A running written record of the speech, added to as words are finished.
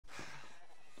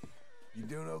You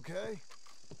doing okay?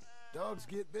 Dogs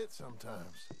get bit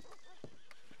sometimes.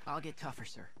 I'll get tougher,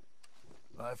 sir.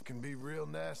 Life can be real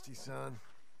nasty, son.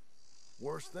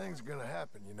 Worst things are gonna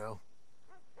happen, you know.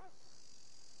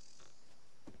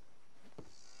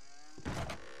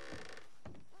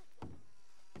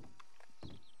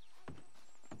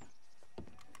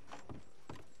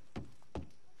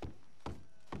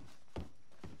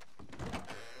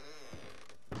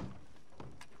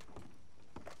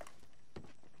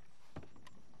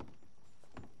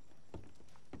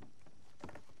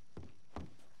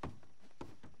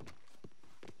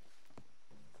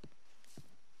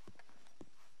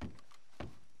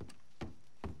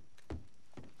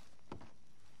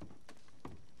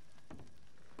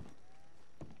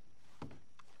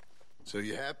 So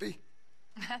you happy?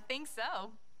 I think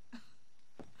so.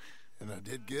 And I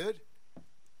did good?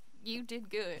 You did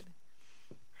good.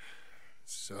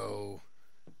 So...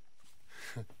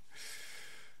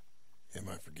 am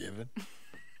I forgiven?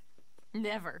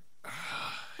 Never.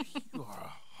 You are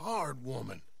a hard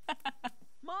woman.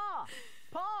 Ma!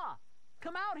 Pa!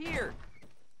 Come out here!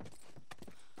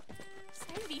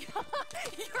 Sadie,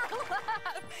 you're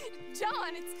alive!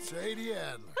 John, it's... Sadie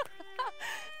Adler.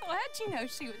 How'd you know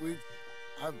she was...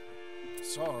 I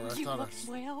saw her. I You thought look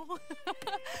well.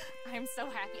 I'm so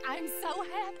happy. I'm so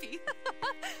happy.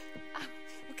 Oh,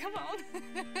 well, come on.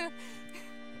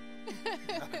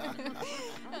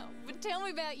 Oh, but tell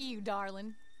me about you,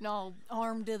 darling. All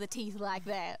armed to the teeth like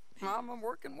that. I'm a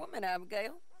working woman,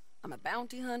 Abigail. I'm a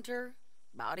bounty hunter,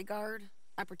 bodyguard.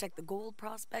 I protect the gold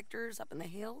prospectors up in the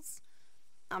hills.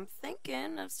 I'm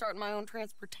thinking of starting my own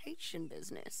transportation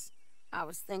business. I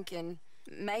was thinking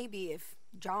maybe if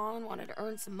John wanted to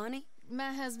earn some money.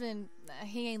 My husband,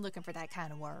 he ain't looking for that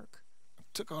kind of work. I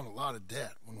took on a lot of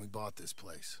debt when we bought this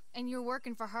place. And you're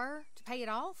working for her to pay it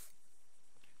off?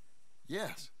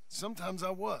 Yes, sometimes I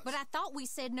was. But I thought we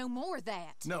said no more of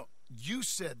that. No, you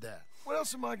said that. What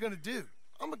else am I gonna do?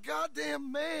 I'm a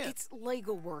goddamn man. It's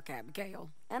legal work,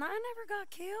 Abigail. And I never got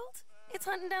killed. It's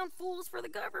hunting down fools for the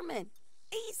government.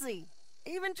 Easy.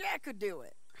 Even Jack could do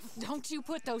it. Don't you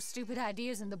put those stupid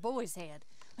ideas in the boy's head.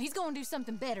 He's gonna do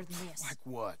something better than this. Like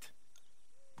what?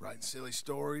 Writing silly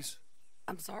stories?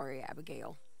 I'm sorry,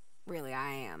 Abigail. Really,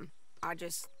 I am. I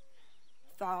just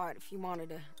thought if you wanted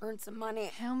to earn some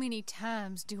money... How many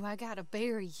times do I gotta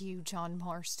bury you, John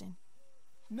Marston?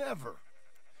 Never.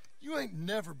 You ain't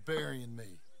never burying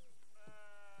me.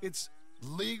 It's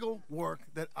legal work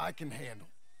that I can handle.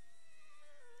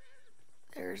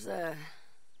 There's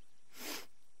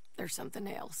something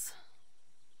else.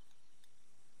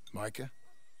 Micah?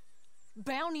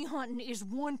 Bounty hunting is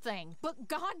one thing, but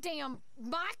goddamn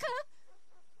Micah?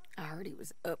 I heard he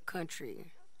was up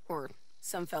country, or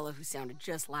some fellow who sounded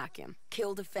just like him.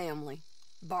 Killed a family,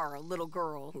 bar a little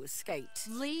girl who escaped.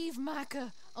 Leave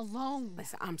Micah alone.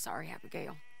 Listen, I'm sorry,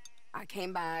 Abigail. I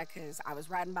came by because I was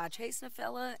riding by chasing a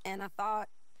fella, and I thought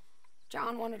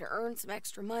John wanted to earn some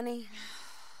extra money.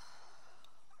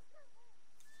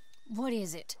 What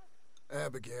is it?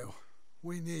 Abigail,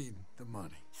 we need the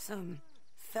money. Some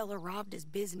fella robbed his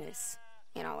business.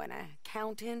 You know, an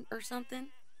accountant or something.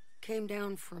 Came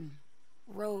down from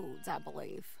Rhodes, I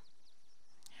believe.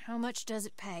 How much does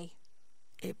it pay?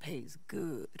 It pays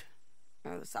good.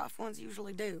 Well, the soft ones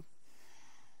usually do.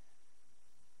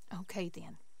 Okay,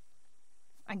 then.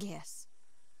 I guess.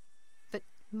 But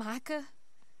Micah?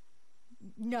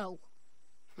 No.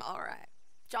 All right.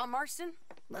 John Marston,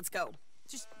 let's go.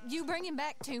 Just you bring him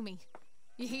back to me.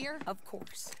 You hear? Of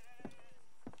course.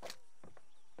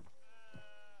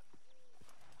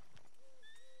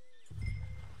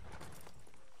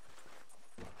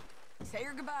 Say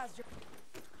your goodbyes, Joe.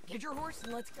 Get your horse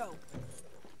and let's go.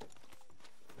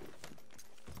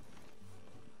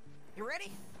 You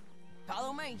ready?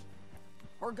 Follow me.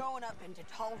 We're going up into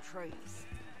tall trees.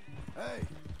 Hey,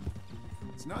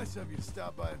 it's nice of you to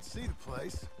stop by and see the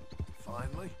place.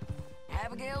 Finally.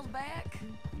 Abigail's back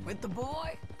with the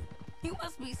boy. You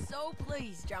must be so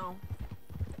pleased, John.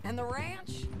 And the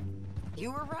ranch?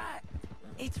 You were right.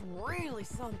 It's really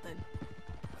something.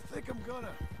 I think I'm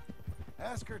gonna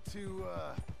ask her to,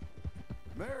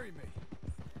 marry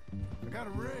me. I got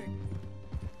a ring.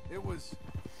 It was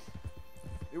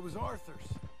Arthur's.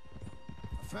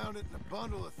 I found it in a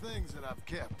bundle of things that I've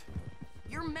kept.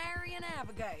 You're marrying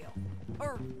Abigail.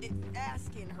 Or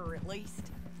asking her, at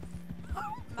least.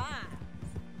 Oh, my.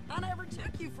 I never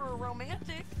took you for a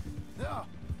romantic. No,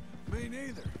 me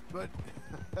neither. But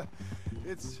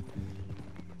it's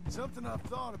something I've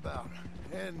thought about.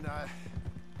 And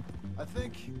I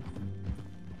think...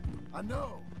 I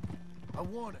know. I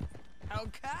want it.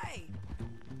 Okay.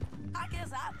 I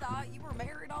guess I thought you were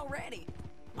married already.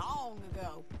 long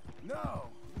ago. No,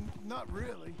 not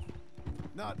really.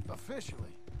 Not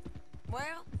officially.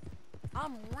 Well,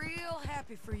 I'm real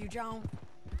happy for you, John.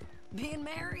 Being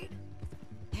married,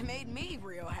 it made me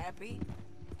real happy.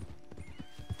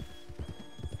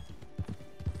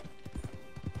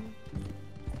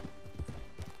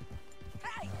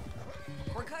 Hey!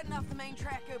 We're cutting off the main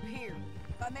track up here,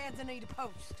 by Manzanita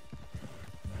Post.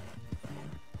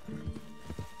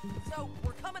 So,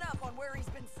 we're coming up on where he's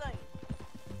been seen.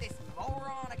 This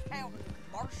moron accountant,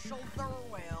 Marshall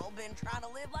Thurwell, been trying to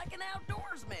live like an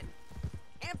outdoorsman.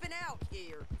 Camping out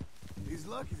here. He's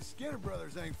lucky the Skinner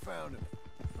brothers ain't found him.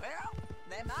 Well,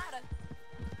 they mighta.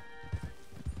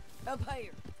 Up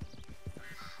here.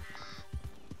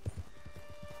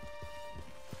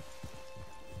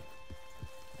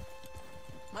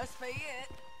 Must be it.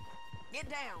 Get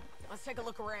down. Let's take a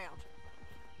look around.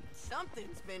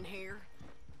 Something's been here.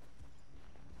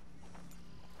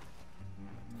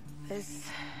 This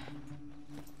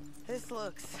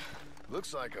looks...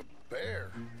 Looks like a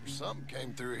bear or something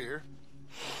came through here.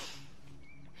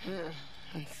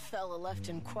 Fella left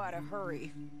in quite a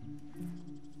hurry.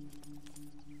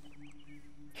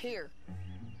 Here.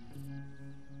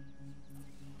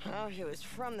 Oh, he was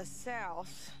from the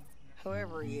south,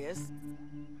 whoever he is.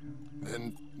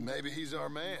 Then maybe he's our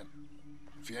man.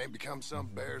 If he ain't become some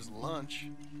bear's lunch.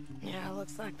 Yeah,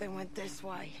 looks like they went this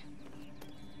way.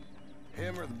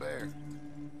 Him or the bear?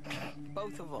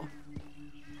 Both of them.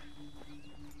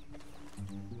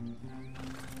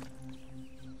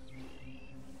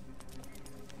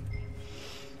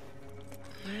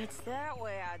 It's that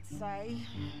way, I'd say.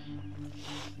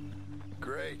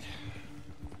 Great.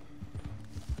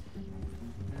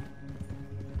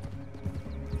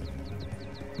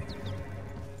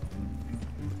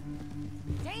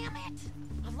 Damn it!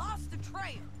 I lost the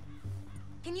trail.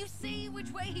 Can you see which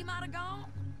way he might have gone?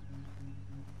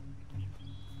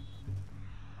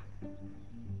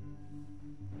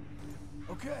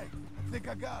 Okay, I think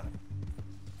I got it.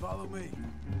 Follow me.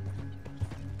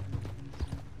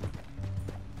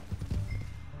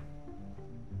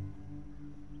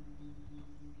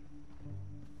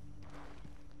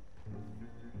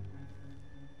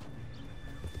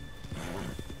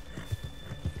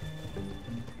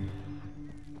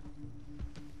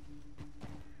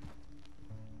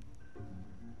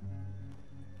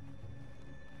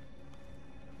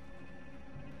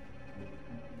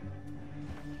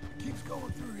 Keeps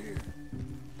going through here.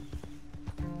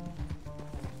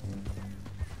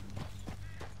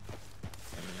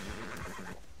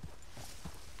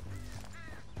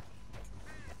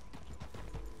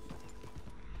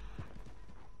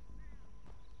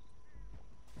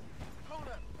 Hold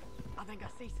up. I think I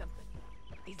see something.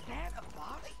 Is that a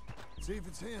body? See if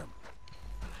it's him.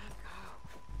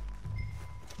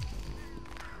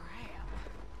 Crap.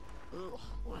 Ugh,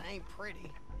 well, it ain't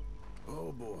pretty.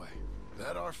 Oh boy.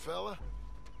 That our fella?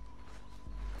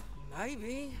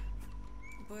 Maybe.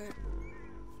 But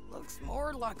looks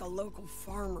more like a local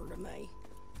farmer to me.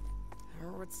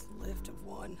 Or what's left of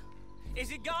one. Is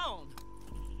he gone?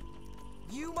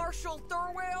 You Marshall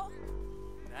Thurwell?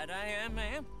 That I am,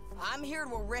 ma'am. I'm here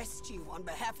to arrest you on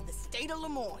behalf of the state of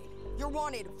Lemoyne. You're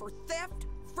wanted for theft,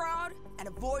 fraud, and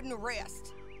avoiding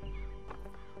arrest.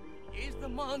 Is the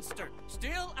monster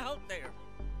still out there?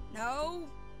 No,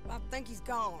 I think he's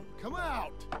gone. Come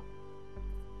out!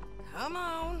 Come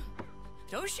on.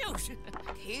 Don't shoot.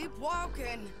 Keep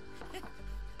walking.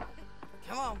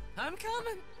 Come on. I'm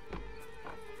coming.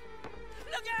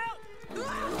 Look out!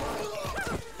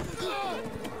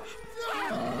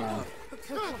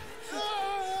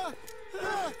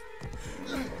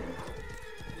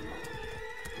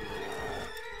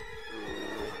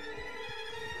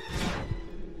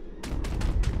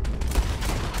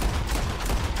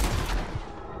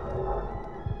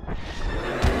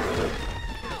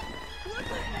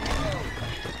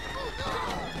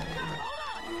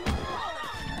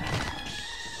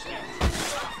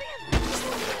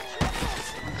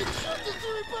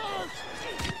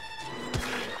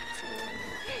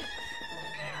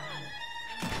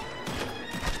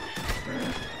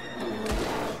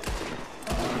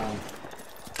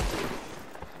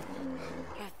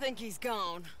 I think he's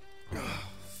gone.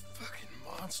 Fucking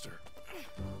monster.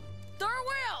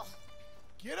 Thurwell!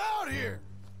 Get out here!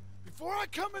 Before I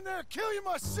come in there and kill you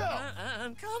myself!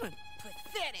 I'm coming.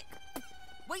 Pathetic.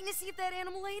 Waiting to see if that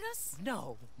animal ate us?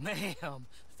 No, ma'am.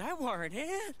 That weren't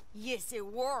it. Yes, it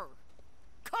were.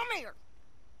 Come here.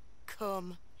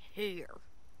 Come here.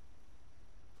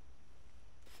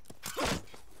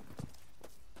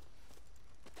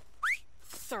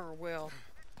 Thurwell,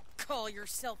 call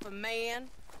yourself a man?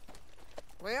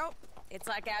 Well, It's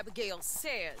like Abigail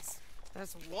says.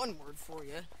 That's one word for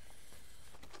you.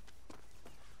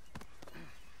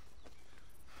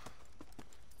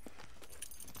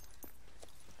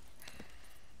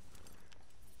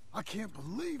 I can't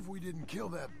believe we didn't kill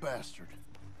that bastard.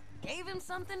 Gave him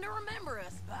something to remember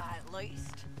us by, at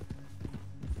least.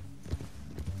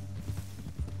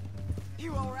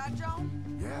 You all right,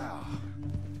 John? Yeah.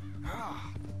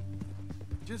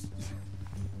 Just...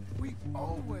 we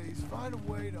always find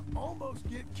a way to almost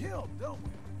get killed, don't we?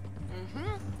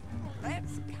 Mm-hmm.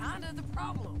 That's kind of the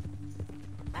problem.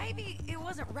 Maybe it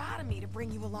wasn't right of me to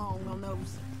bring you along on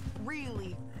those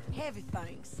really heavy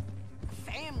things.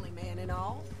 A family man and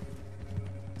all.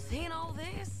 Seeing all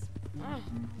this, I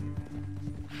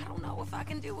don't know if I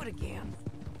can do it again.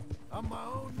 I'm my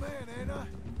own man, ain't I?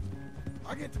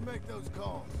 I get to make those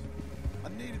calls. I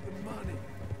needed the money.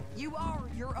 You are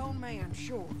your own man,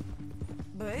 sure.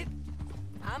 But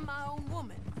I'm my own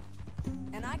woman.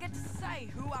 And I get to say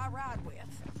who I ride with.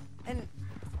 And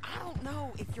I don't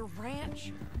know if your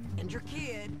ranch and your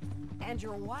kid and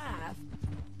your wife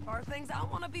are things I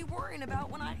want to be worrying about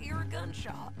when I hear a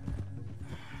gunshot.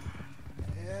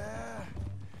 Yeah,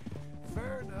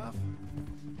 fair enough.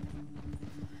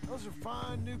 Those are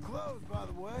fine new clothes, by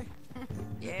the way.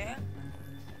 Yeah?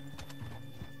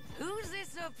 Who's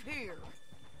this up here?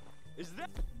 Is that...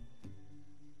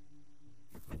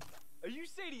 Are you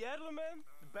Sadie Adler, man?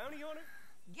 The bounty hunter?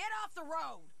 Get off the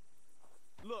road!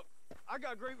 Look, I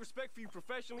got great respect for you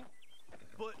professionally,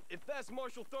 but if that's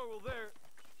Marshal Thurwell there,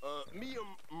 me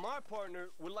and my partner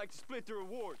would like to split the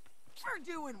reward. You're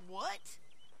doing what?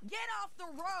 Get off the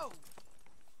road!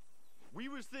 We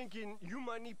was thinking you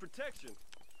might need protection.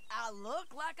 I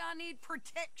look like I need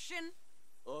protection?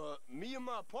 Me and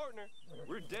my partner,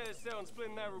 we're dead set on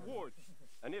splitting that reward.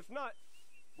 And if not,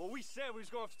 well, we said we was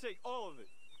gonna have to take all of it.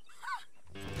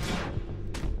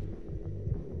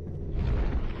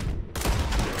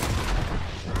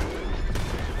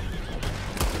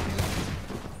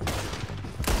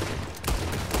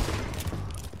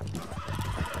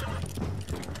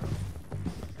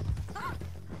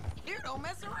 You don't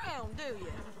mess around, do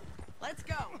you? Let's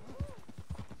go.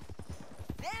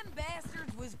 Them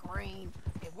bastards was green.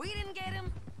 If we didn't get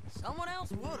him, someone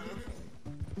else would've.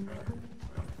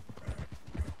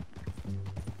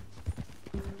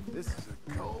 This is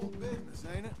a cold business,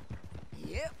 ain't it?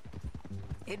 Yep.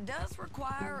 It does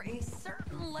require a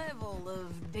certain level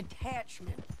of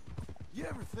detachment. You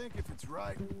ever think if it's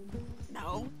right?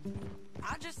 No.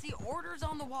 I just see orders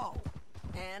on the wall,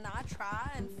 and I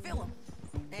try and fill them.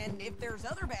 And if there's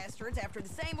other bastards after the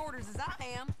same orders as I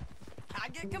am, I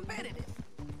get competitive.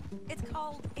 It's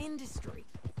called industry.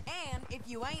 And if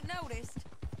you ain't noticed,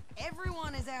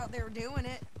 everyone is out there doing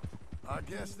it. I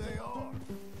guess they are.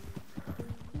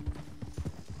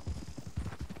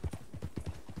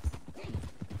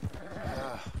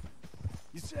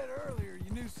 You said earlier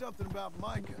you knew something about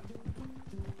Micah.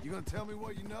 You gonna tell me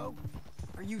what you know?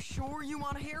 Are you sure you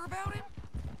want to hear about him?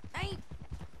 Ain't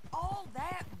all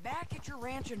that back at your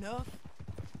ranch enough?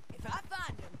 If I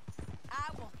find him, I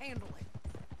will handle it.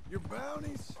 Your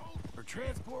bounties or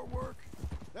transport work,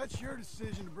 that's your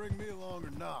decision to bring me along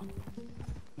or not.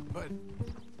 But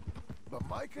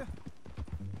Micah,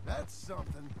 that's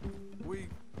something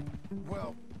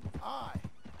well,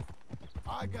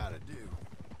 I gotta do.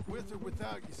 With or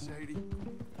without you, Sadie.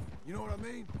 You know what I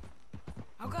mean?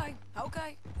 Okay.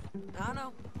 I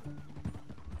know.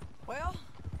 Well,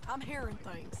 I'm hearing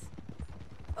things.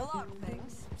 A lot of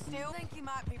things. Still think you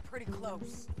might be pretty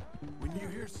close. When you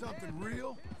hear something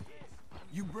real,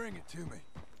 you bring it to me.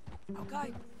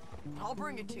 Okay, I'll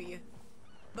bring it to you.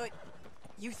 But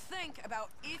you think about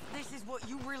if this is what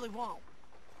you really want.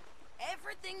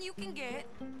 Everything you can get,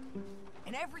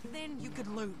 and everything you could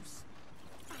lose.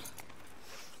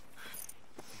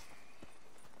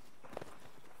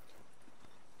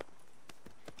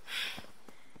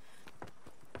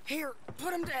 Here,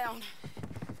 put him down.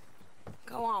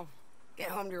 Go on. Get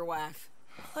home to your wife.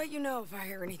 I'll let you know if I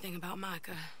hear anything about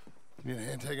Micah. You need a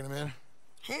hand taking him in?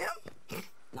 Him?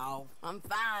 No, I'm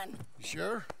fine. You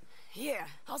sure? Yeah,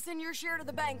 I'll send your share to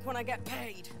the bank when I get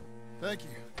paid. Thank you.